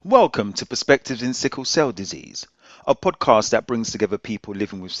Welcome to Perspectives in Sickle Cell Disease, a podcast that brings together people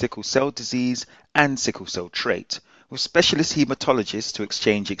living with sickle cell disease and sickle cell trait, with specialist hematologists to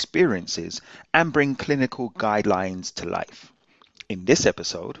exchange experiences and bring clinical guidelines to life. In this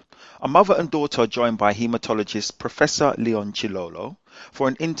episode, a mother and daughter are joined by hematologist Professor Leon Chilolo for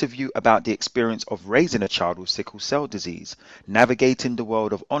an interview about the experience of raising a child with sickle cell disease, navigating the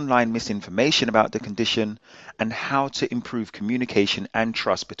world of online misinformation about the condition, and how to improve communication and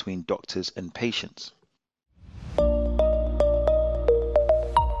trust between doctors and patients.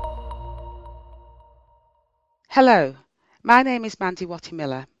 Hello, my name is Mandy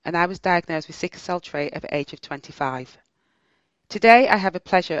Watty-Miller and I was diagnosed with sickle cell trait at the age of 25. Today I have the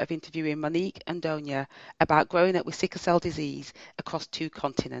pleasure of interviewing Monique and Donia about growing up with sickle cell disease across 2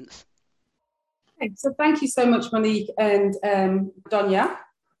 continents. Okay, so thank you so much, Monique and Donia.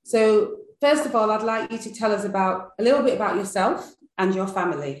 So first of all, I'd like you to tell us a little bit about yourself and your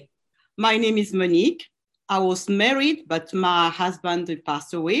family. My name is Monique. I was married, but my husband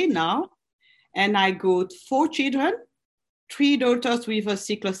passed away now. And I got 4 children, 3 daughters with a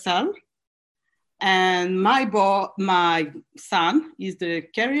sickle cell. And my son is the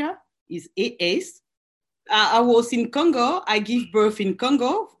carrier, is AS. I was in Congo. I give birth in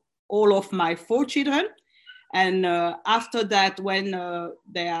Congo, all of my 4 children. And after that, when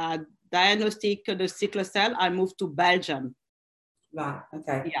they are diagnosed the sickle cell, I moved to Belgium. Right,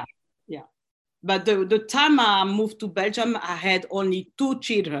 okay. Yeah. But the time I moved to Belgium, I had only 2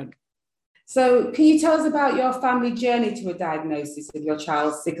 children. So can you tell us about your family journey to a diagnosis of your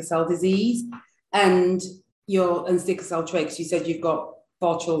child's sickle cell disease and sickle cell trait? Because you said you've got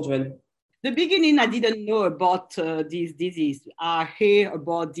 4 children. The beginning, I didn't know about this disease. I hear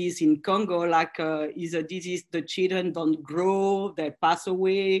about this in Congo, is a disease the children don't grow, they pass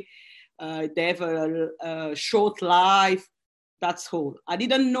away, they have a short life. That's all. I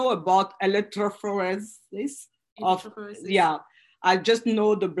didn't know about electrophoresis. I just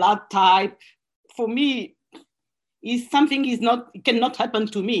know the blood type. For me, it cannot happen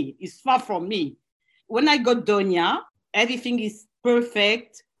to me. It's far from me. When I got Donia, everything is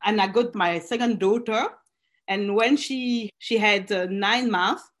perfect. And I got my second daughter. And when she had 9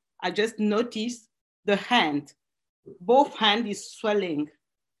 months, I just noticed the hand. Both hand is swelling.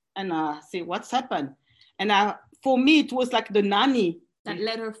 And I say, what's happened? And for me, it was like the nanny. That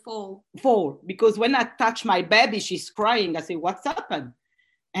let her fall. Because when I touch my baby, she's crying. I say, what's happened?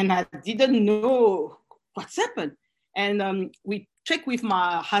 And I didn't know what's happened. And we checked with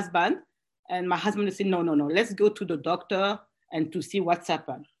my husband. And my husband said, no, let's go to the doctor and to see what's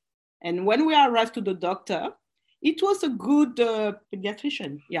happened. And when we arrived to the doctor, it was a good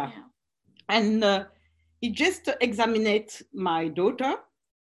pediatrician. Yeah. And he just examined my daughter.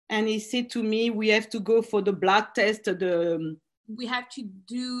 And he said to me, we have to go for the blood test, we have to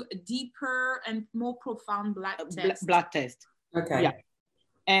do a deeper and more profound blood test. Okay. Yeah.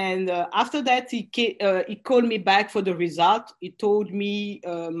 And after that, he called me back for the result. He told me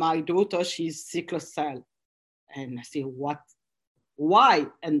my daughter, she's sickle cell. And I said, what? Why?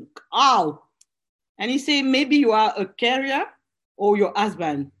 And how? And he said, maybe you are a carrier or your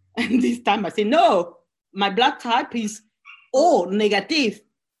husband. And this time I said, no, my blood type is O negative.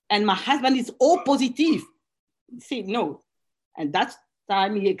 And my husband is O positive. He said, no. And that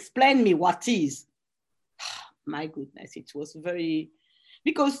time he explained me what is. My goodness, it was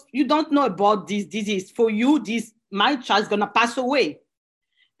because you don't know about this disease. For you, my child's gonna pass away.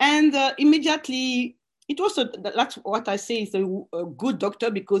 And immediately, that's what I say is a good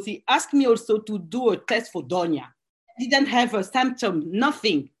doctor, because he asked me also to do a test for Donia. He didn't have a symptom,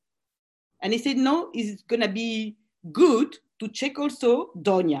 nothing. And he said, no, it's gonna be good to check also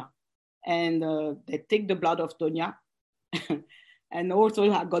Donia. And they take the blood of Donia. And also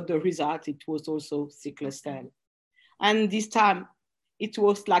I got the result. It was also sickle cell. And this time it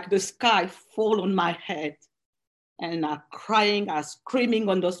was like the sky fall on my head. And I'm crying, I'm screaming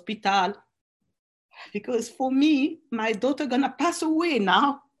on the hospital. Because for me, my daughter gonna pass away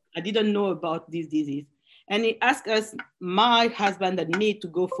now. I didn't know about this disease. And he asked us, my husband and me, to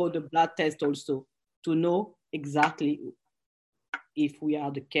go for the blood test also to know exactly if we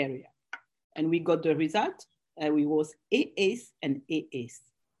are the carrier. And we got the result. We was AS and AS,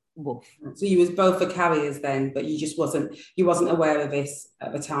 both. So you was both the carriers then, but you wasn't aware of this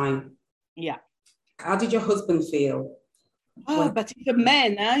at the time. Yeah. How did your husband feel? But the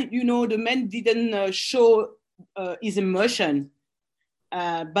man, the man didn't show his emotion.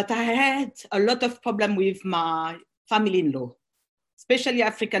 But I had a lot of problem with my family-in-law, especially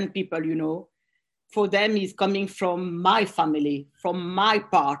African people, For them, it's coming from my family, from my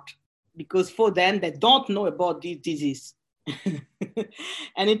part. Because for them, they don't know about this disease.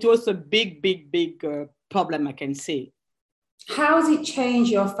 And it was a big, big, big problem, I can say. How has it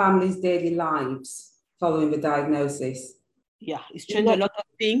changed your family's daily lives following the diagnosis? Yeah, it's changed a lot of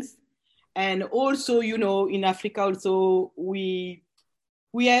things. And also, you know, in Africa also, we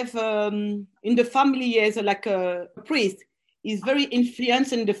have in the family as like a priest is very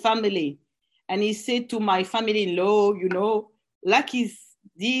influencing the family. And he said to my family-in-law, you know, like is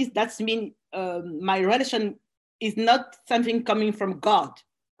this, that's mean my relation is not something coming from God.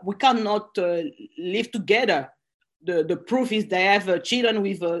 We cannot live together. The proof is they have children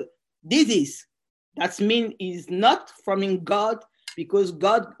with a disease. That means is not from in God, because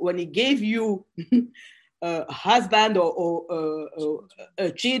God, when he gave you a husband or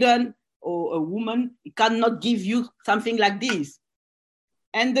a children or a woman, he cannot give you something like this.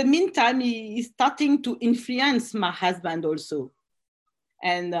 And in the meantime, he is starting to influence my husband also.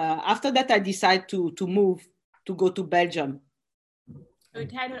 And after that, I decided to move, to go to Belgium.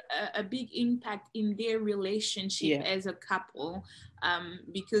 It had a big impact in their relationship as a couple,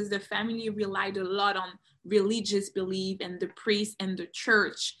 because the family relied a lot on religious belief and the priest and the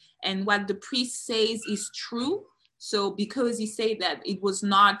church, and what the priest says is true. So because he said that it was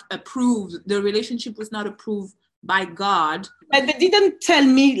not approved, the relationship was not approved by God. But they didn't tell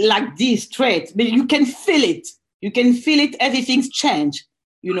me like this straight, but you can feel it. You can feel it, everything's changed,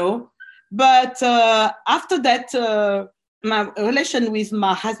 you know. But after that, my relation with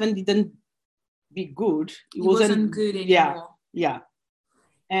my husband didn't be good. It wasn't good anymore. Yeah.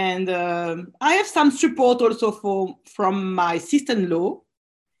 And I have some support also from my sister-in-law.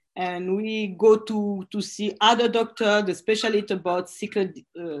 And we go to see other doctors, the specialist about sickle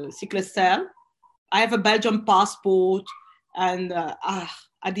cell. I have a Belgian passport, and I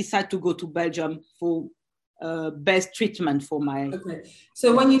decided to go to Belgium for best treatment for my. Okay.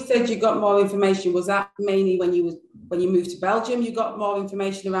 So when you said you got more information, was that mainly when you moved to Belgium? You got more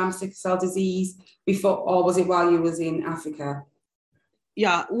information around sickle cell disease before, or was it while you was in Africa?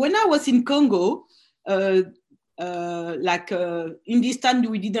 Yeah, when I was in Congo, in this time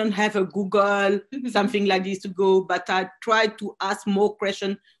we didn't have a Google, something like this to go. But I tried to ask more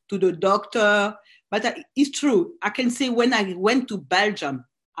questions to the doctor. But it's true. I can say when I went to Belgium,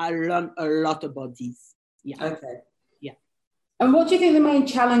 I learned a lot about this. Yeah. Okay. Yeah. And what do you think the main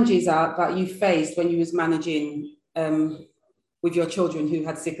challenges are that you faced when you was managing with your children who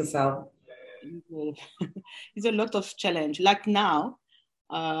had sickle cell? It's a lot of challenge. Like now,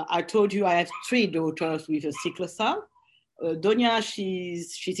 I told you I have 3 daughters with a sickle cell. Donia,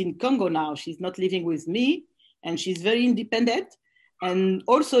 she's in Congo now. She's not living with me, and she's very independent. And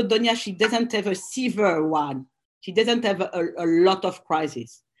also, Donia, she doesn't have a severe one. She doesn't have a lot of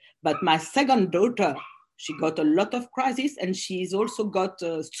crisis. But my second daughter, she got a lot of crisis, and she's also got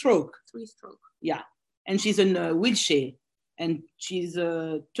a stroke. 3 stroke. Yeah. And she's in a wheelchair. And she's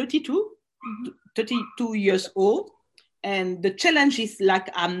 32 years old. And the challenge is like,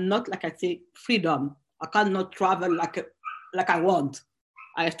 I'm not, like I say, freedom. I cannot travel like I want.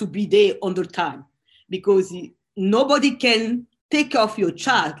 I have to be there all the time, because nobody can take care of your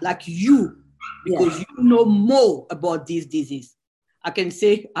child like you, because you know more about this disease. I can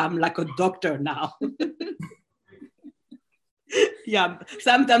say I'm like a doctor now. Yeah,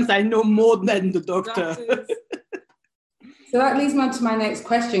 sometimes I know more than the doctor. So that leads me on to my next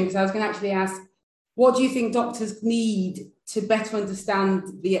question, because I was going to actually ask, what do you think doctors need to better understand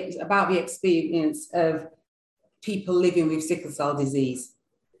about the experience of people living with sickle cell disease?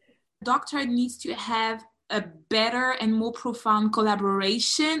 Doctor needs to have a better and more profound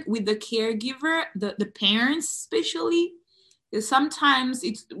collaboration with the caregiver, the parents especially. Because sometimes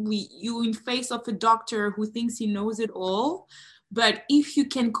you in face of a doctor who thinks he knows it all, but if you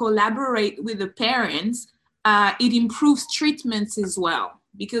can collaborate with the parents, it improves treatments as well,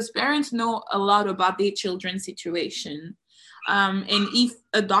 because parents know a lot about their children's situation. And if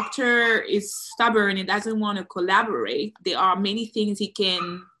a doctor is stubborn and doesn't want to collaborate, there are many things he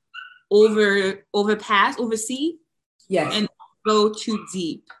can oversee, and go too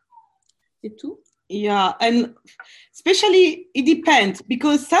deep. Yeah, and especially it depends,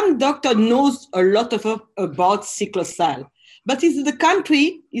 because some doctor knows a lot about sickle cell, but in the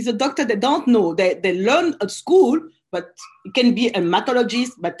country is a doctor that don't know. They learn at school, but it can be a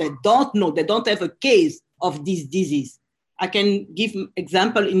hematologist, but they don't know. They don't have a case of this disease. I can give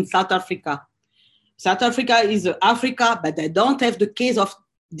example in South Africa. South Africa is Africa, but they don't have the case of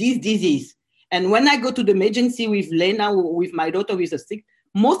this disease. And when I go to the emergency with Lena, with my daughter with a sick,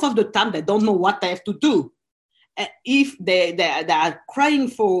 most of the time they don't know what they have to do. And if they are crying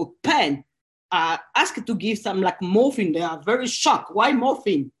for pain, ask to give some like morphine. They are very shocked. Why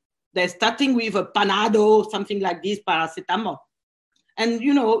morphine? They're starting with a Panado, something like this, paracetamol. And,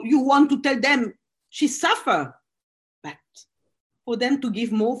 you want to tell them she suffer. But for them to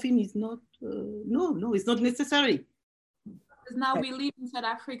give morphine is not, no, it's not necessary. Because now we live in South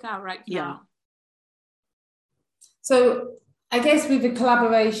Africa right now. So I guess with the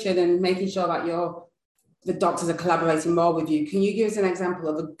collaboration and making sure that the doctors are collaborating more with you, can you give us an example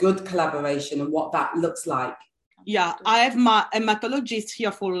of a good collaboration and what that looks like? Yeah, I have my hematologist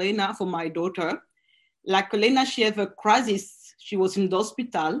here for Lena, for my daughter. Like Lena, she had a crisis. She was in the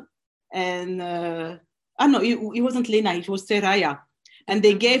hospital, and no, it wasn't Lena, it was Seraya. And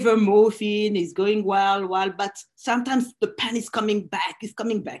they gave her morphine, it's going well, but sometimes the pain is coming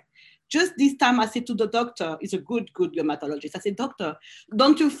back. Just this time I said to the doctor, he's a good hematologist. I said, doctor,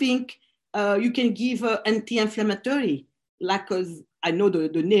 don't you think you can give her anti-inflammatory? Like, I know the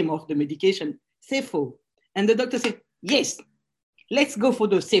name of the medication, Cepho. And the doctor said, yes, let's go for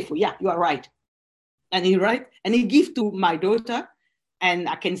the Cepho. Yeah, you are right. And he gave to my daughter, and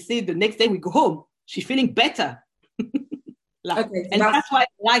I can say the next day we go home, she's feeling better. Okay, and that's why I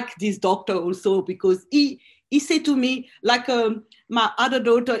like this doctor also, because he said to me, like, my other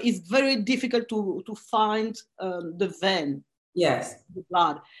daughter is very difficult to find the vein. Yes. The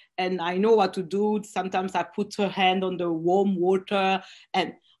blood. And I know what to do. Sometimes I put her hand on the warm water.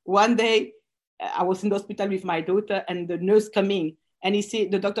 And one day I was in the hospital with my daughter, and the nurse coming, and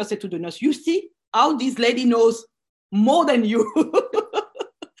the doctor said to the nurse, you see how this lady knows more than you.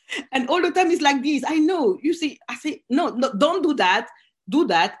 And all the time it's like this. I know, you see. I say, no, don't do that. Do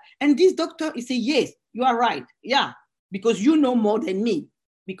that. And this doctor, he say, yes, you are right. Yeah, because you know more than me,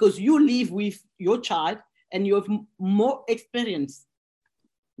 because you live with your child and you have more experience.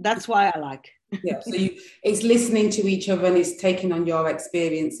 That's why I like. Yeah, so it's listening to each other, and it's taking on your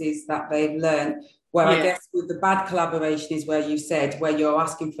experiences that they've learned. Where I guess with the bad collaboration is where you said, where you're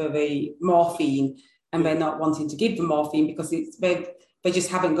asking for the morphine and they're not wanting to give the morphine because they just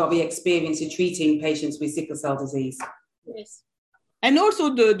haven't got the experience of treating patients with sickle cell disease. Yes. And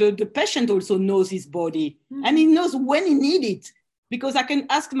also the patient also knows his body, and he knows when he needs it. Because I can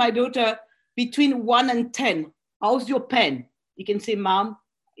ask my daughter between 1 and 10, how's your pen? He can say, Mom,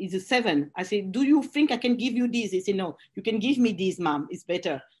 it's a 7. I say, do you think I can give you this? He say, no, you can give me this, Mom. It's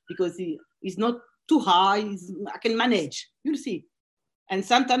better because it's not too high. I can manage, you see. And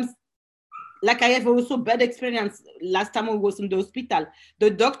sometimes, like I have also bad experience. Last time I was in the hospital, the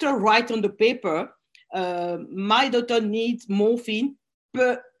doctor write on the paper, my daughter needs morphine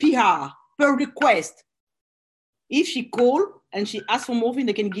per PR, per request. If she call and she asks for morphine,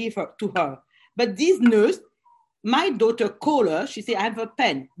 they can give her to her. But this nurse, my daughter called her, she said, I have a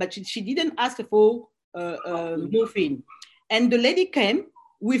pen, but she didn't ask for morphine. And the lady came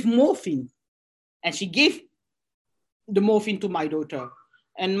with morphine, and she gave the morphine to my daughter.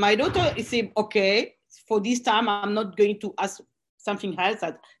 And my daughter said, okay, for this time, I'm not going to ask something else.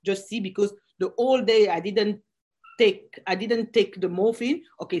 I just see, because the whole day I didn't take the morphine.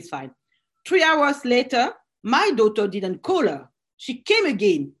 Okay, it's fine. 3 hours later, my daughter didn't call her. She came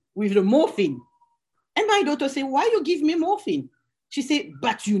again with the morphine. And my daughter said, why you give me morphine? She said,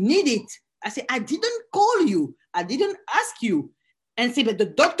 but you need it. I said, I didn't call you. I didn't ask you. And say, but the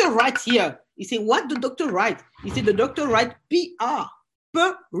doctor writes here. He said, what the doctor write? He said, the doctor write PR,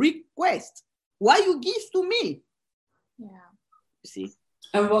 per request. Why you give to me? Yeah. You see.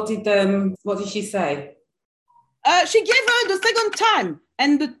 And what did she say? She gave her the second time,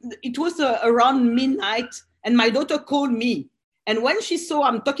 and it was around midnight, and my daughter called me. And when she saw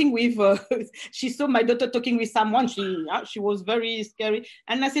I'm talking with, she saw my daughter talking with someone, she was very scary.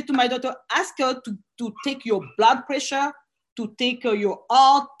 And I said to my daughter, ask her to take your blood pressure, to take your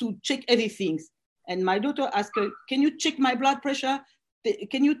heart, to check everything. And my daughter asked her, can you check my blood pressure?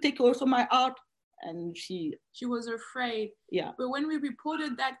 Can you take also my heart? And she was afraid. Yeah. But when we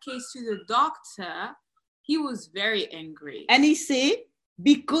reported that case to the doctor, he was very angry. And he said,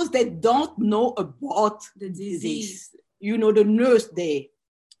 because they don't know about the disease. You know, the nurse there.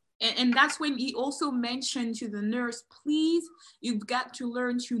 And that's when he also mentioned to the nurse, please, you've got to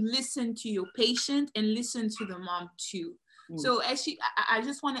learn to listen to your patient and listen to the mom too. So I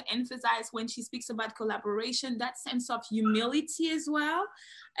just want to emphasize when she speaks about collaboration, that sense of humility as well,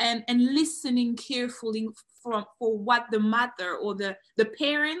 and listening carefully for what the mother or the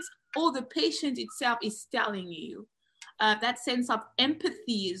parents or the patient itself is telling you. That sense of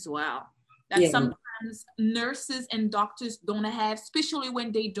empathy as well, that sometimes nurses and doctors don't have, especially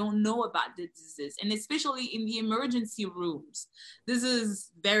when they don't know about the disease, and especially in the emergency rooms. This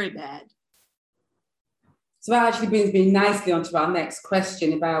is very bad. So that actually brings me nicely onto our next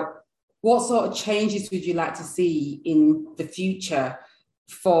question about what sort of changes would you like to see in the future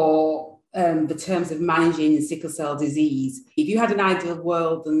for the terms of managing sickle cell disease? If you had an ideal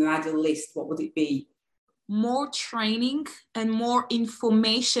world and an ideal list, what would it be? More training and more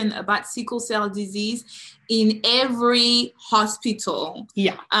information about sickle cell disease in every hospital.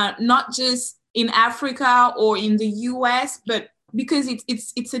 Yeah. Not just in Africa or in the US, but because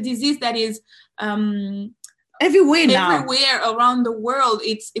it's a disease that is everywhere now. Everywhere around the world.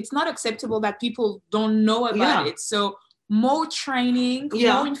 It's not acceptable that people don't know about it. So more training,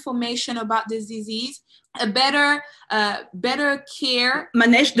 more information about this disease, a better care,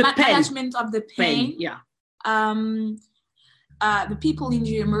 management of the pain. The people in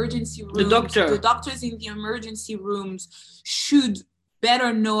the emergency rooms, the doctors in the emergency rooms should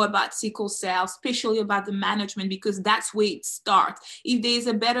better know about sickle cell, especially about the management, because that's where it starts. If there's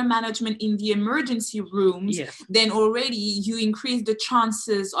a better management in the emergency rooms, then already you increase the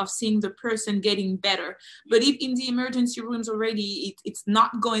chances of seeing the person getting better. But if in the emergency rooms already it's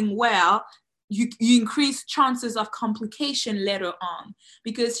not going well, you increase chances of complication later on.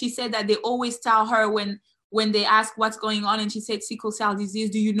 Because she said that they always tell her when they ask what's going on, and she said sickle cell disease,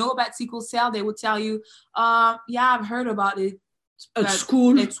 do you know about sickle cell? They would tell you, yeah, I've heard about it. At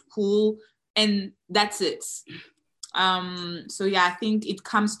school, and that's it. So yeah, I think it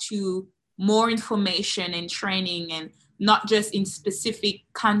comes to more information and training, and not just in specific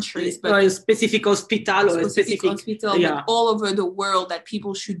countries, but a specific hospital but all over the world, that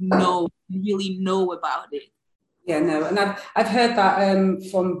people should know, really know about it. Yeah, no, and I've heard that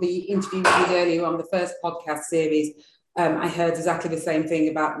from the interview we did earlier on the first podcast series. I heard exactly the same thing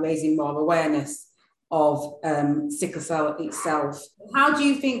about raising more awareness of sickle cell itself. How do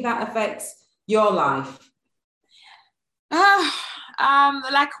you think that affects your life?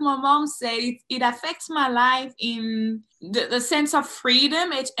 Like my mom said, it affects my life in the sense of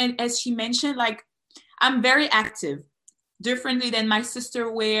freedom. And as she mentioned, like, I'm very active, differently than my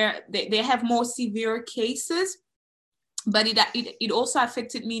sister, where they have more severe cases. But it also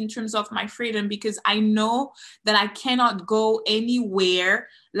affected me in terms of my freedom, because I know that I cannot go anywhere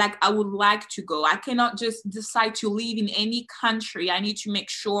like I would like to go. I cannot just decide to live in any country. I need to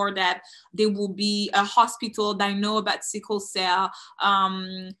make sure that there will be a hospital that I know about sickle cell.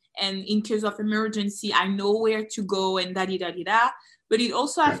 And in case of emergency, I know where to go and da-di-da-di-da. But it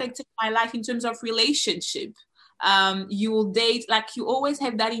also affected my life in terms of relationship. You will date, like, you always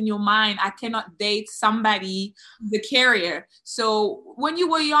have that in your mind. I cannot date somebody, the carrier. So when you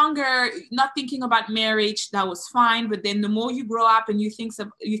were younger, not thinking about marriage, that was fine. But then the more you grow up and you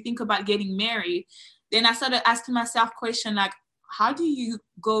think about getting married, then I started asking myself question like, how do you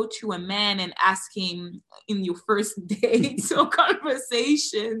go to a man and ask him in your first dates or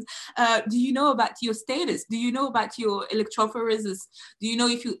conversations, do you know about your status? Do you know about your electrophoresis? Do you know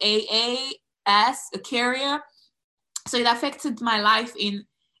if you AA as a carrier? So it affected my life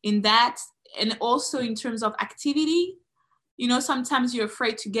in that, and also in terms of activity. You know, sometimes you're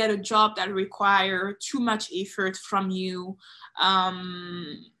afraid to get a job that require too much effort from you.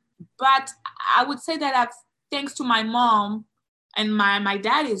 But I would say that thanks to my mom and my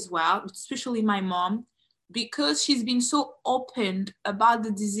dad as well, especially my mom, because she's been so open about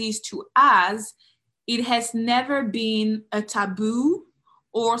the disease to us, it has never been a taboo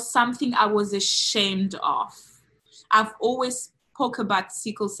or something I was ashamed of. I've always spoke about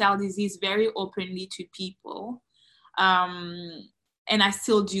sickle cell disease very openly to people. And I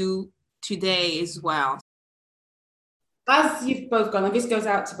still do today as well. As you've both gone, and this goes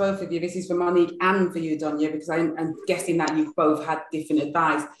out to both of you, this is for Monique and for you, Donya, because I'm guessing that you've both had different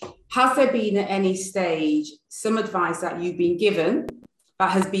advice. Has there been at any stage some advice that you've been given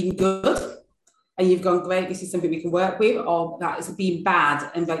that has been good and you've gone, great, this is something we can work with, or that has been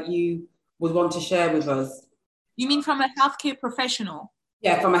bad and that you would want to share with us? You mean from a healthcare professional?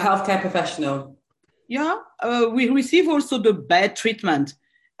 Yeah, from a healthcare professional. Yeah, we receive also the bad treatment,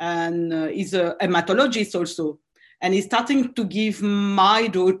 and he's a hematologist also. And he's starting to give my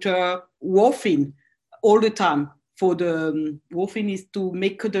daughter warfarin all the time. For the warfarin is to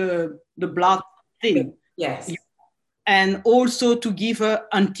make the blood thin. Yes. And also to give her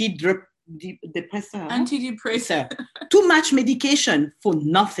antidepressant. Too much medication for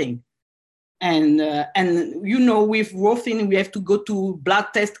nothing. And you know, with warfarin, we have to go to blood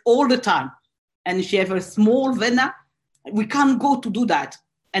test all the time. And she has a small vena. We can't go to do that.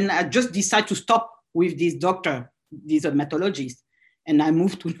 And I just decided to stop with this doctor, this hematologist. And I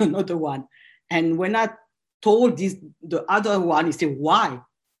moved to another one. And when I told the other one, he said, why?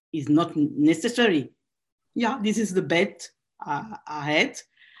 It's not necessary. Yeah, this is the bet I had.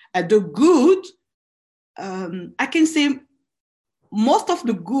 The good, I can say, most of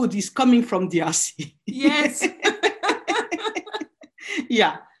the good is coming from DRC. Yes.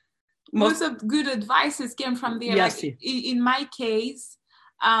 Yeah. Most of good advices came from there. Yes. Like in my case,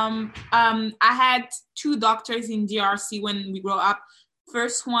 I had two doctors in DRC when we grew up.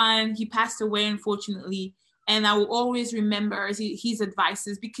 First one, he passed away, unfortunately. And I will always remember his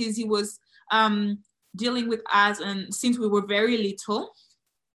advices because he was dealing with us and since we were very little.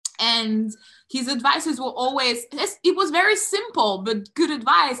 And his advices were always, it was very simple, but good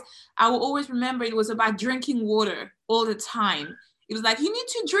advice. I will always remember it was about drinking water all the time. It was like, you need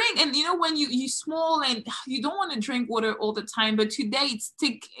to drink. And you know, when you small and you don't want to drink water all the time, but today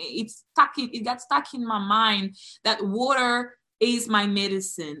it got stuck in my mind that water is my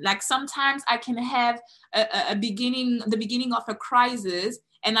medicine. Like sometimes I can have the beginning of a crisis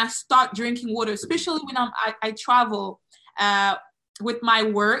and I start drinking water, especially when I travel with my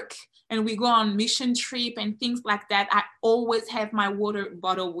work and we go on mission trip and things like that. I always have my water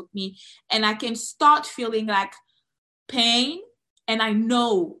bottle with me and I can start feeling like pain and I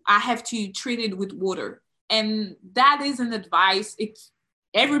know I have to treat it with water. And that is an advice.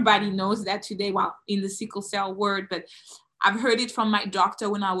 Everybody knows that today, well, in the sickle cell world, but I've heard it from my doctor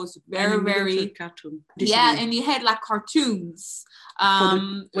when I was very cartoon. Yeah, and he had like cartoons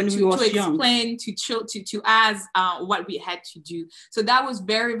when we was to explain young. to us what we had to do. So that was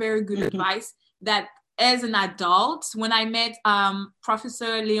very, very good advice. That as an adult, when I met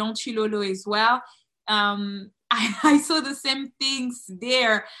Professor Leon Chilolo as well, I saw the same things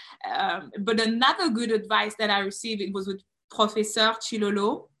there. But another good advice that I received, it was with Professor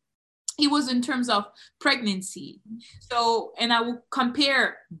Chilolo. It was in terms of pregnancy. So, and I will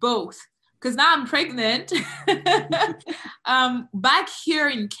compare both because now I'm pregnant. Back here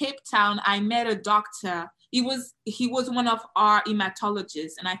in Cape Town, I met a doctor. He was one of our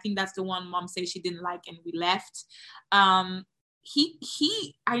hematologists, and I think that's the one Mom said she didn't like, and we left. I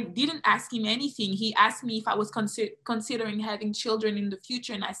didn't ask him anything. He asked me if I was considering having children in the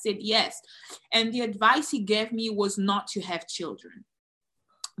future, and I said yes. And the advice he gave me was not to have children.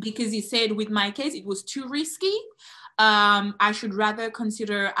 Because he said with my case, it was too risky. I should rather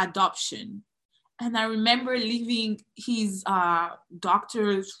consider adoption. And I remember leaving his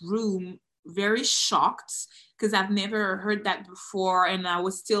doctor's room very shocked because I've never heard that before. And I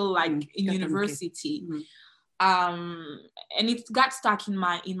was still like in university. And it got stuck in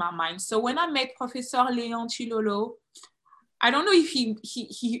my mind. So when I met Professor Leon Chilolo, I don't know if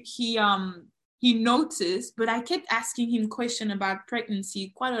he noticed, but I kept asking him questions about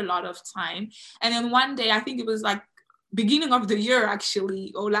pregnancy quite a lot of time. And then one day, I think it was like beginning of the year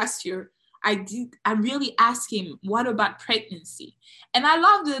actually, or last year, I really asked him, what about pregnancy? And I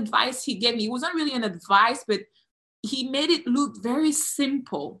love the advice he gave me. It wasn't really an advice, but he made it look very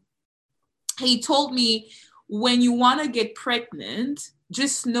simple. He told me, when you want to get pregnant,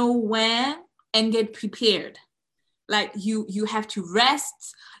 just know when and get prepared. Like you have to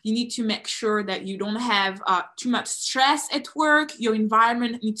rest. You need to make sure that you don't have too much stress at work. Your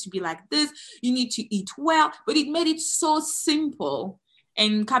environment needs to be like this. You need to eat well. But it made it so simple.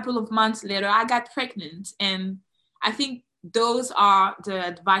 And a couple of months later, I got pregnant. And I think those are the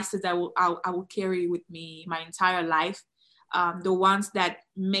advices that I will carry with me my entire life. The ones that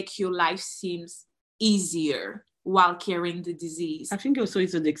make your life seems easier while carrying the disease. I think also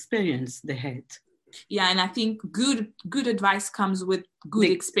it's an experience they had. Yeah, and I think good advice comes with good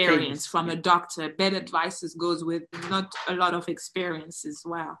experience from a doctor. Bad advice goes with not a lot of experience as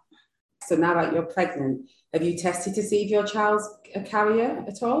well. So now that you're pregnant, have you tested to see if your child's a carrier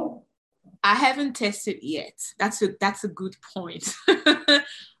at all? I haven't tested yet. That's a good point.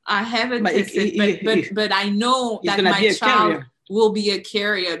 I haven't tested, but I know that my child will be a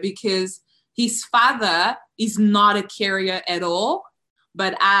carrier because his father is not a carrier at all.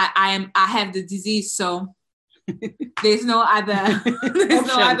 But I have the disease, so there's no other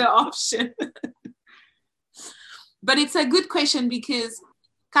option. But it's a good question because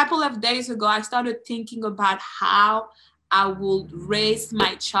a couple of days ago I started thinking about how I will raise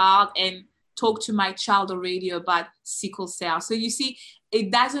my child and talk to my child already about sickle cell. So you see, it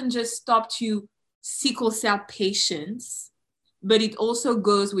doesn't just stop to sickle cell patients, but it also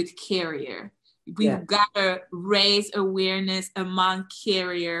goes with carrier. We've got to raise awareness among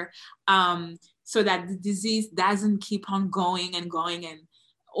carrier so that the disease doesn't keep on going and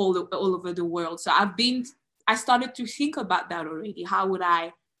all over the world. So I started to think about that already. How would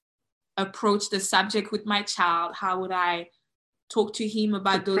I approach the subject with my child? How would I talk to him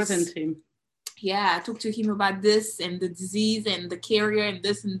about those? Present him. Yeah, talk to him about this and the disease and the carrier and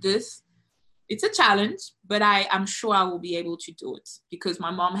this and this. It's a challenge, but I'm sure I will be able to do it because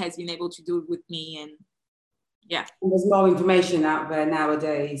my mom has been able to do it with me. And yeah. And there's more information out there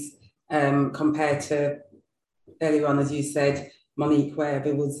nowadays compared to earlier on, as you said, Monique, where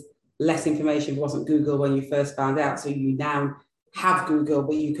there was less information, there wasn't Google when you first found out. So you now have Google,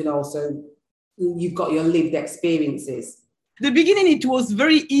 but you can also, you've got your lived experiences. The beginning, it was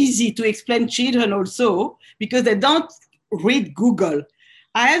very easy to explain children also because they don't read Google.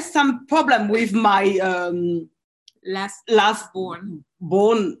 I have some problem with my last born,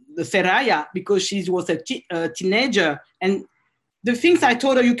 the Seraya, because she was a teenager. And the things I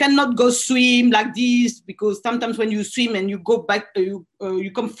told her, you cannot go swim like this, because sometimes when you swim and you go back, you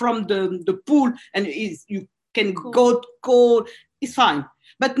come from the pool and you can go cold, it's fine.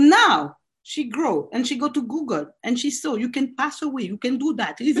 But now she grow and she go to Google and she saw you can pass away, you can do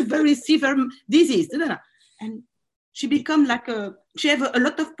that. It is a very severe disease. And she become like she have a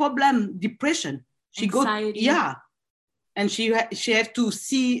lot of problem, depression. She Anxiety. And she have to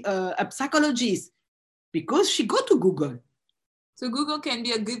see a psychologist because she go to Google. So Google can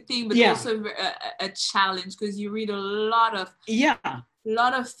be a good thing, but also a challenge, because you read a lot of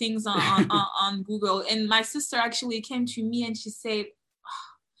things on Google. And my sister actually came to me and she said,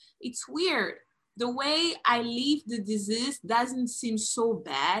 oh, it's weird. The way I live the disease doesn't seem so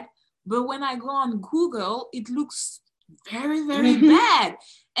bad, but when I go on Google, it looks very, very bad.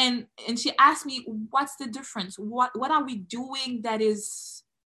 And she asked me, what's the difference? What are we doing that is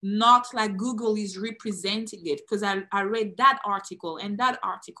not like Google is representing it? Because I read that article and that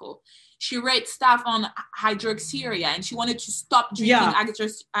article. She read stuff on hydroxyurea and she wanted to stop drinking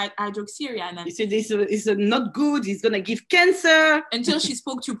hydroxyurea. And then she said, this is not good, it's going to give cancer. Until she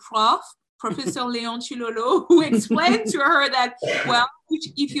spoke to Professor Leon Chilolo, who explained to her that, well,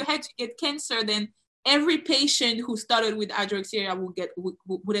 if you had to get cancer, then every patient who started with hydroxyurea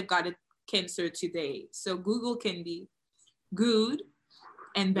would have gotten cancer today. So Google can be good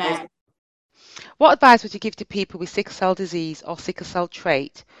and bad. What advice would you give to people with sickle cell disease or sickle cell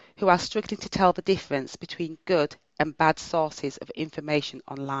trait who are struggling to tell the difference between good and bad sources of information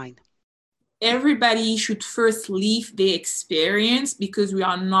online? Everybody should first live the experience, because we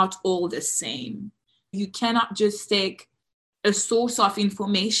are not all the same. You cannot just take a source of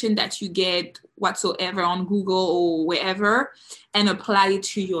information that you get whatsoever on Google or wherever and apply it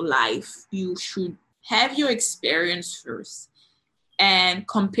to your life. You should have your experience first and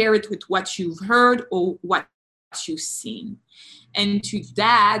compare it with what you've heard or what you've seen. And to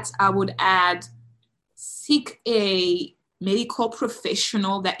that, I would add, seek a medical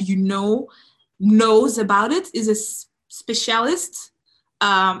professional that you know knows about it, is a specialist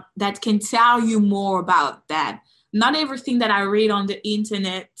that can tell you more about that. Not everything that I read on the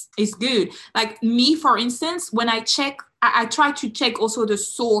internet is good. Like me, for instance, when I check, I try to check also the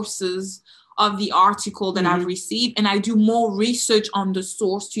sources of the article that I've received, and I do more research on the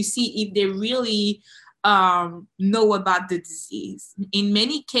source to see if they really know about the disease. In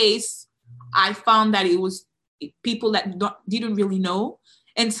many cases, I found that it was people that didn't really know.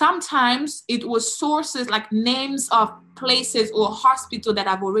 And sometimes it was sources like names of places or hospital that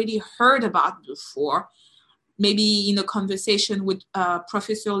I've already heard about before, maybe in a conversation with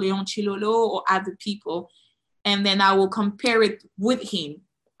Professor Leon Chilolo or other people. And then I will compare it with him.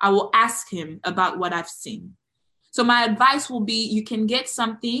 I will ask him about what I've seen. So my advice will be, you can get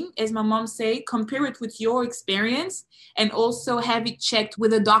something, as my mom say, compare it with your experience, and also have it checked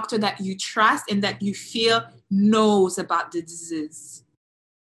with a doctor that you trust and that you feel knows about the disease.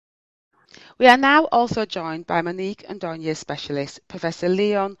 We are now also joined by Monique and Donya's specialist, Professor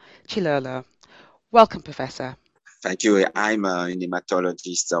Leon Chilolo. Welcome, Professor. Thank you. I'm a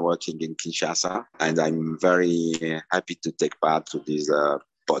hematologist working in Kinshasa, and I'm very happy to take part to this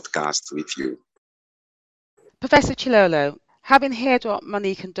podcast with you. Professor Chilolo, having heard what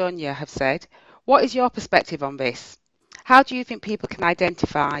Monique and Donya have said, what is your perspective on this? How do you think people can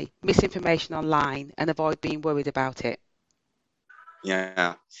identify misinformation online and avoid being worried about it?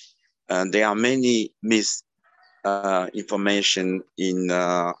 Yeah, there are many misinformation in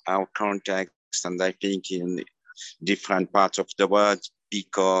our context, and I think in different parts of the world,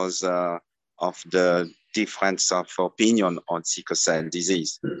 because of the difference of opinion on sickle cell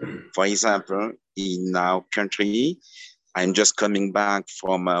disease. For example, in our country, I'm just coming back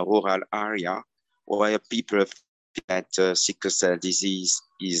from a rural area where people think that sickle cell disease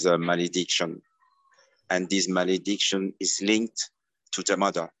is a malediction. And this malediction is linked to the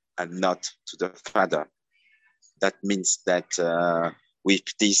mother and not to the father. That means that with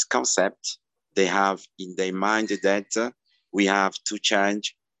this concept, they have in their mind that we have to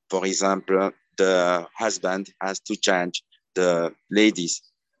change, for example, the husband has to change the ladies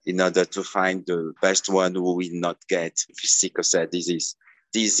in order to find the best one who will not get sickle cell disease.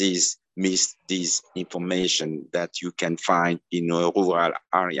 This is this information that you can find in a rural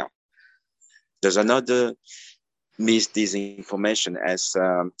area. There's another miss this information, as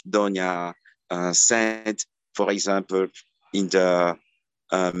Donia said, for example, in the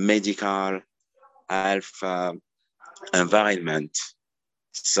medical health environment.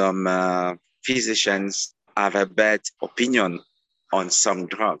 Some physicians have a bad opinion on some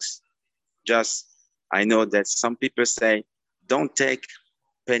drugs. Just, I know that some people say, don't take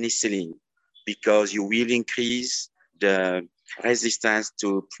penicillin because you will increase the resistance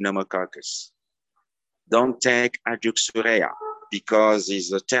to pneumococcus. Don't take hydroxyurea because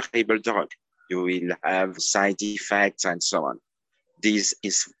it's a terrible drug. You will have side effects and so on. This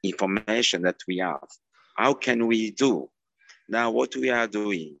is information that we have. How can we do? Now, what we are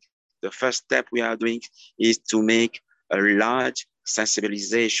doing, the first step we are doing is to make a large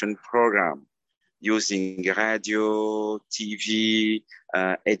sensibilization program using radio, TV,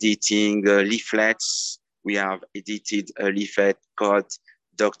 editing leaflets. We have edited a leaflet called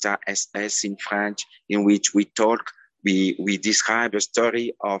Dr. SS in French, in which we describe a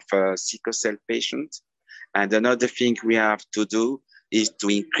story of a sickle cell patient. And another thing we have to do is to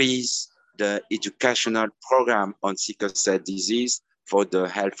increase the educational program on sickle cell disease for the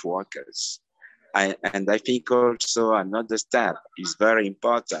health workers. And I think also another step is very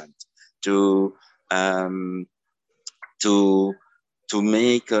important to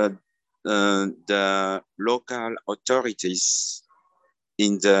make the local authorities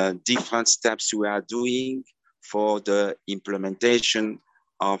in the different steps we are doing for the implementation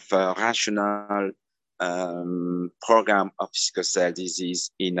of a rational program of sickle cell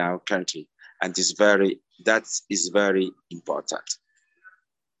disease in our country. And that is very important.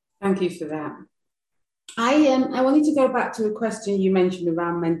 Thank you for that. I wanted to go back to a question you mentioned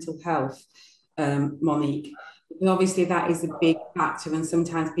around mental health, Monique. And obviously that is a big factor and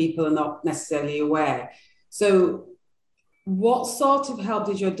sometimes people are not necessarily aware. So what sort of help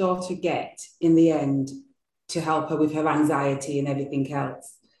did your daughter get in the end to help her with her anxiety and everything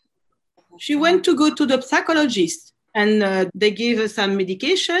else? She went to go to the psychologist and they gave her some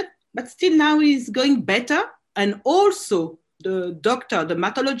medication, but still now is going better. And also the doctor, the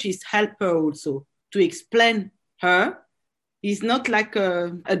hematologist, helped her also to explain her. It's not like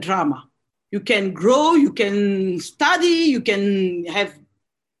a drama. You can grow, you can study, you can have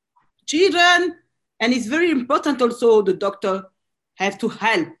children. And it's very important also the doctor have to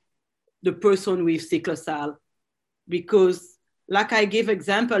help the person with sickle cell, because like I gave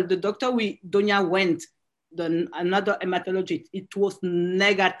example, the doctor Donia went, another hematologist, it was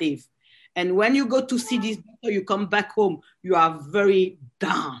negative. And when you go to see this doctor, you come back home, you are very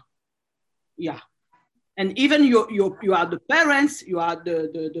down. Yeah. And even you are the parents, you are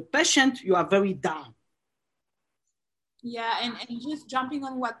the patient, you are very down. Yeah, and just jumping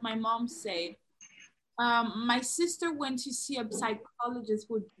on what my mom said, my sister went to see a psychologist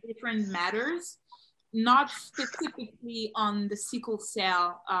for different matters, not specifically on the sickle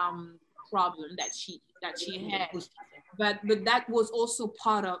cell problem that she had, but that was also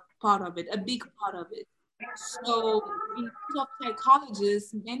part of it, a big part of it. So in terms of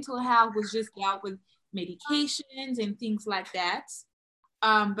psychologists, mental health was just dealt with medications and things like that.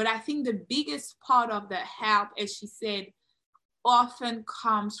 But I think the biggest part of the help, as she said, often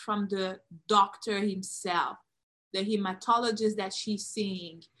comes from the doctor himself, the hematologist that she's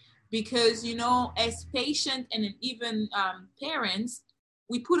seeing. Because, as patients and even parents,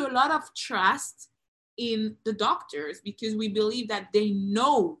 we put a lot of trust in the doctors because we believe that they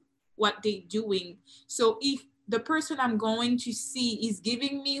know what they're doing. So if the person I'm going to see is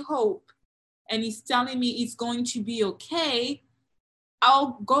giving me hope and he's telling me it's going to be okay,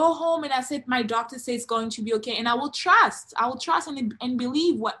 I'll go home and I said, my doctor says it's going to be okay. And I will trust and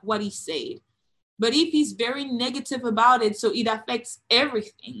believe what he said. But if he's very negative about it, so it affects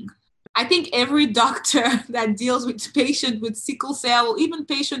everything. I think every doctor that deals with patient with sickle cell, or even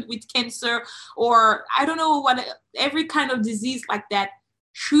patient with cancer, or I don't know every kind of disease like that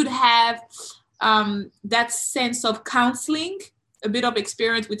should have that sense of counseling, a bit of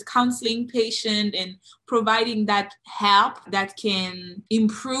experience with counseling patient and providing that help that can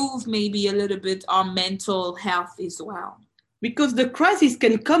improve maybe a little bit our mental health as well. Because the crisis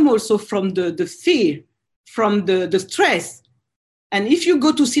can come also from the fear, from the stress. And if you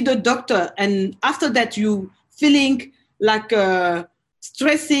go to see the doctor and after that you feeling like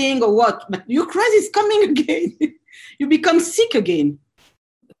stressing or what, but your crisis is coming again, you become sick again.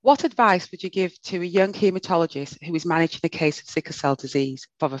 What advice would you give to a young haematologist who is managing a case of sickle cell disease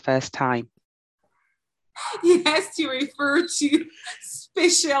for the first time? He has to refer to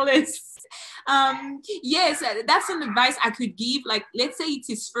specialists. Yes, that's an advice I could give. Like, let's say it's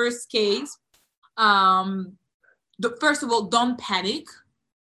his first case. First of all, don't panic.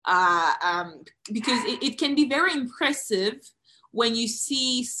 because it can be very impressive when you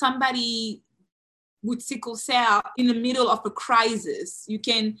see somebody with sickle cell in the middle of a crisis. You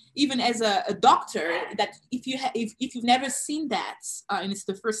can, even as a doctor, that if you've never seen that and it's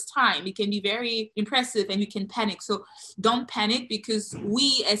the first time, it can be very impressive and you can panic. So don't panic, because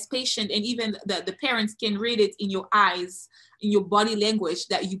we as patient and even the parents can read it in your eyes, in your body language,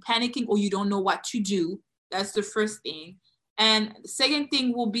 that you're panicking or you don't know what to do. That's the first thing. And the second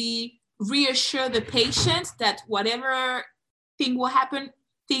thing will be reassure the patient that whatever thing will happen,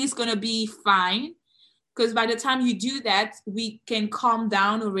 things gonna be fine. Because by the time you do that, we can calm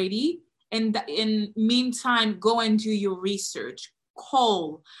down already. And in meantime, go and do your research.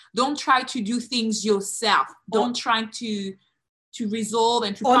 Call. Don't try to do things yourself. Don't try to resolve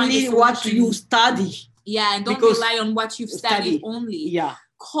and to find a only what you study. Yeah, and don't rely on what you've studied only. Yeah.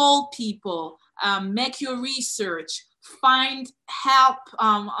 Call people. Make your research. Find help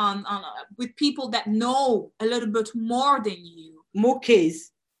with people that know a little bit more than you. More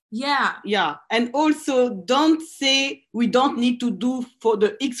case. Yeah. And also don't say we don't need to do for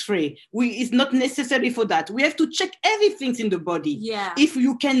the X-ray. It's not necessary for that. We have to check everything in the body. Yeah. If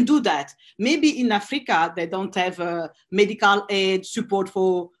you can do that. Maybe in Africa, they don't have medical aid support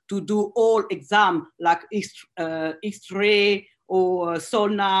to do all exam like X-ray or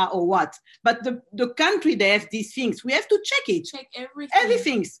sonar or what. But the country, they have these things. We have to check it. Check everything.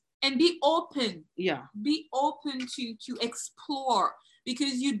 Everything. And be open. Yeah. Be open to explore.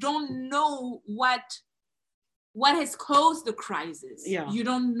 Because you don't know what has caused the crisis. Yeah. You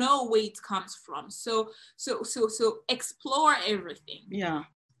don't know where it comes from. So explore everything. Yeah.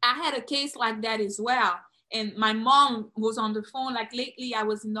 I had a case like that as well. And my mom was on the phone. Like lately, I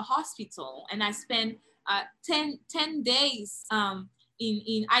was in the hospital and I spent 10 days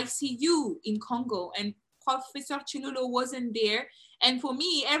in ICU in Congo. And Professor Chilolo wasn't there. And for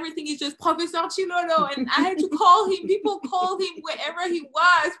me, everything is just Professor Chilolo. And I had to call him. People called him wherever he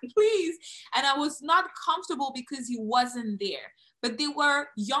was, please. And I was not comfortable because he wasn't there. But there were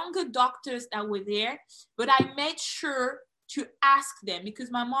younger doctors that were there. But I made sure to ask them,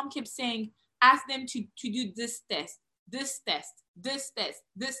 because my mom kept saying, ask them to do this test, this test, this test,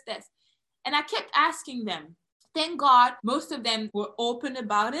 this test. And I kept asking them. Thank God, most of them were open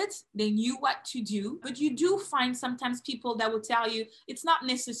about it. They knew what to do. But you do find sometimes people that will tell you, it's not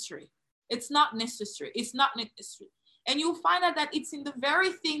necessary. It's not necessary. It's not necessary. And you'll find out that it's in the very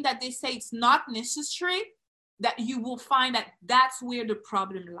thing that they say it's not necessary that you will find that that's where the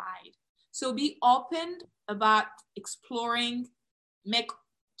problem lied. So be open about exploring,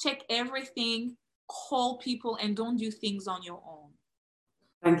 check everything, call people, and don't do things on your own.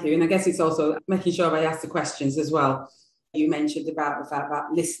 Thank you. And I guess it's also making sure I ask the questions as well. You mentioned about the fact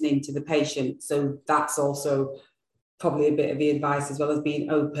about listening to the patient. So that's also probably a bit of the advice, as well as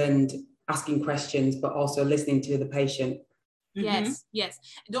being open, asking questions, but also listening to the patient. Yes.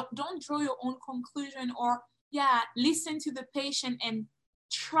 Don't draw your own conclusion, or listen to the patient and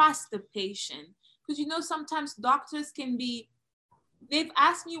trust the patient. Because sometimes doctors can be, they've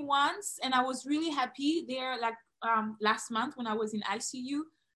asked me once and I was really happy. They're like, last month when I was in ICU,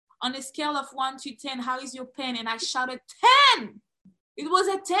 on a scale of 1 to 10, how is your pain? And I shouted 10. It was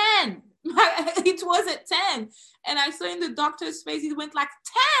a 10. It was a 10. And I saw in the doctor's face, it went like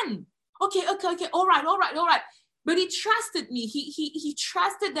 10. Okay. All right. But he trusted me. He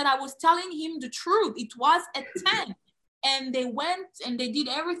trusted that I was telling him the truth. It was a 10. And they went and they did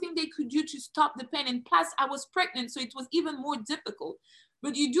everything they could do to stop the pain. And plus I was pregnant, so it was even more difficult.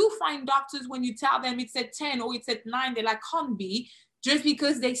 But you do find doctors, when you tell them it's at 10 or it's at 9, they're like, can't be, just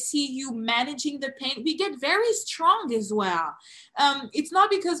because they see you managing the pain. We get very strong as well. It's not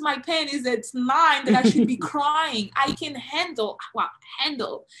because my pain is at 9 that I should be crying. I can handle.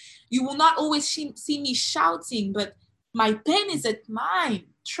 You will not always see me shouting, but my pain is at 9.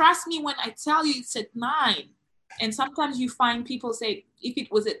 Trust me when I tell you it's at 9. And sometimes you find people say, if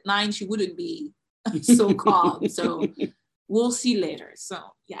it was at 9, she wouldn't be so calm. So we'll see later. So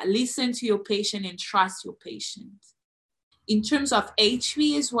listen to your patient and trust your patient. In terms of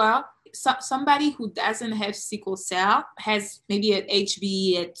HB as well, somebody who doesn't have sickle cell has maybe an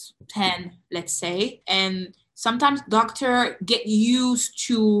HB at 10, let's say. And sometimes doctors get used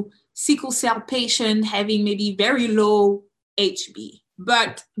to sickle cell patient having maybe very low HB.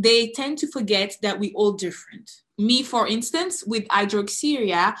 But they tend to forget that we're all different. Me, for instance, with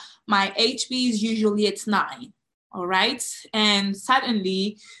hydroxyurea, my HB is usually at 9. All right. And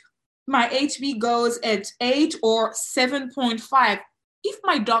suddenly my HB goes at 8 or 7.5. If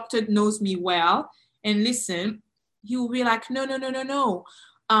my doctor knows me well and listen, he will be like, no.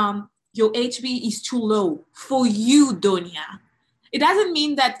 Your HB is too low for you, Donia. It doesn't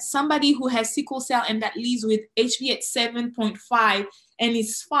mean that somebody who has sickle cell and that lives with HB at 7.5 and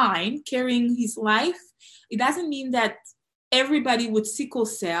is fine carrying his life, it doesn't mean that everybody with sickle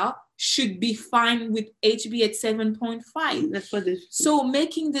cell should be fine with HB at 7.5. That's what it is. So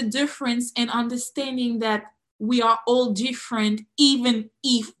making the difference and understanding that we are all different, even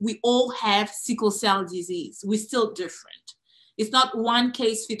if we all have sickle cell disease, we're still different. It's not one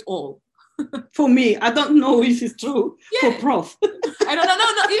case fit all. For me, I don't know if it's true. Yeah. For Prof. I don't know.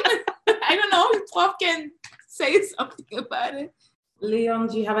 No, even I don't know if Prof can say something about it. Leon,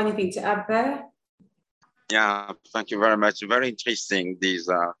 do you have anything to add there? Yeah, thank you very much. Very interesting, this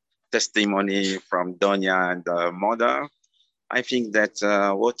testimony from Donia and the mother. I think that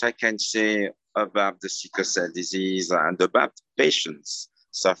what I can say about the sickle cell disease and about patients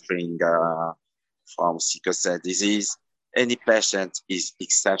suffering from sickle cell disease, any patient is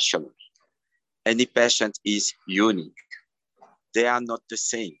exceptional. Any patient is unique. They are not the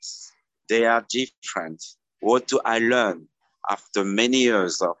same. They are different. What do I learn after many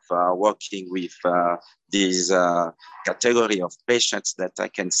years of working with this category of patients, that I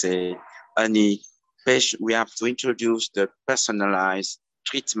can say any patient, we have to introduce the personalized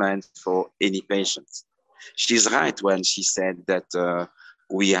treatment for any patient. She's right when she said that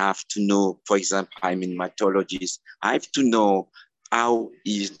we have to know, for example, I'm a hematologist, I have to know how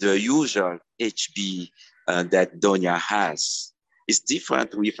is the usual HB that Donia has. It's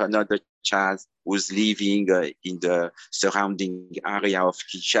different with another child who's living in the surrounding area of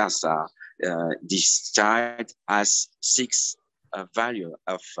Kinshasa. This child has 6 value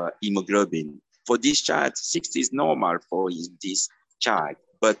of hemoglobin. For this child, 6 is normal for this child,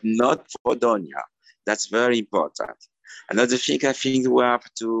 but not for Donia. That's very important. Another thing I think we have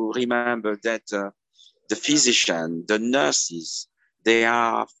to remember that the physician, the nurses, they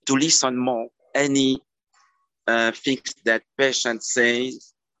have to listen more. Any things that patient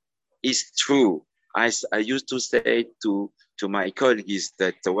says is true. I used to say to my colleagues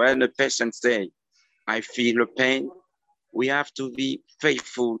that when a patient says, I feel a pain, we have to be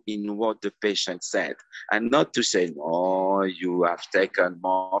faithful in what the patient said, and not to say, no, you have taken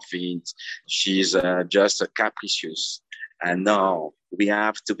morphine, she's just a capricious. And no, we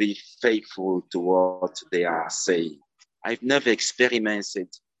have to be faithful to what they are saying. I've never experimented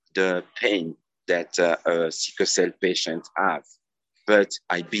the pain that a sickle cell patient has, but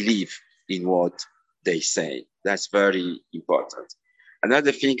I believe in what they say. That's very important.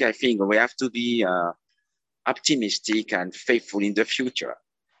 Another thing, I think we have to be optimistic and faithful in the future,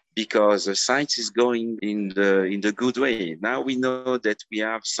 because the science is going in the good way. Now we know that we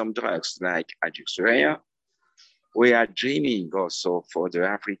have some drugs like aduxurea. We are dreaming also for the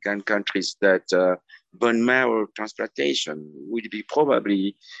African countries that bone marrow transplantation will be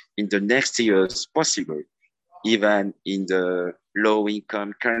probably in the next years possible, even in the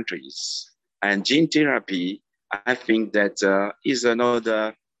low-income countries. And gene therapy, I think that is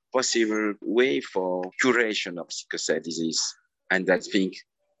another possible way for curation of sickle cell disease. And I think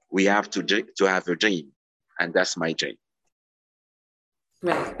we have to have a dream, and that's my dream.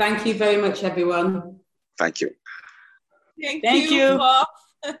 Right. Thank you very much, everyone. Thank you. Thank you. Prof.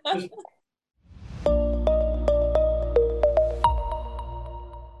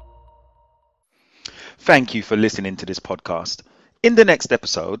 Thank you for listening to this podcast. In the next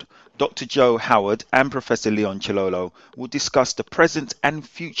episode, Dr. Joe Howard and Professor Leon Chilolo will discuss the present and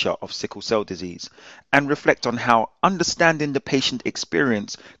future of sickle cell disease and reflect on how understanding the patient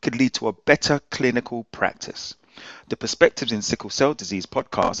experience could lead to a better clinical practice. The Perspectives in Sickle Cell Disease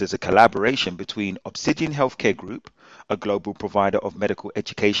podcast is a collaboration between Obsidian Healthcare Group, a global provider of medical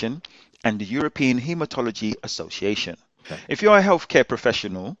education, and the European Hematology Association. If you're a healthcare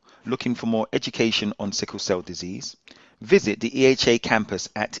professional looking for more education on sickle cell disease, visit the EHA campus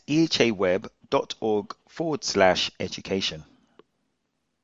at ehaweb.org/education.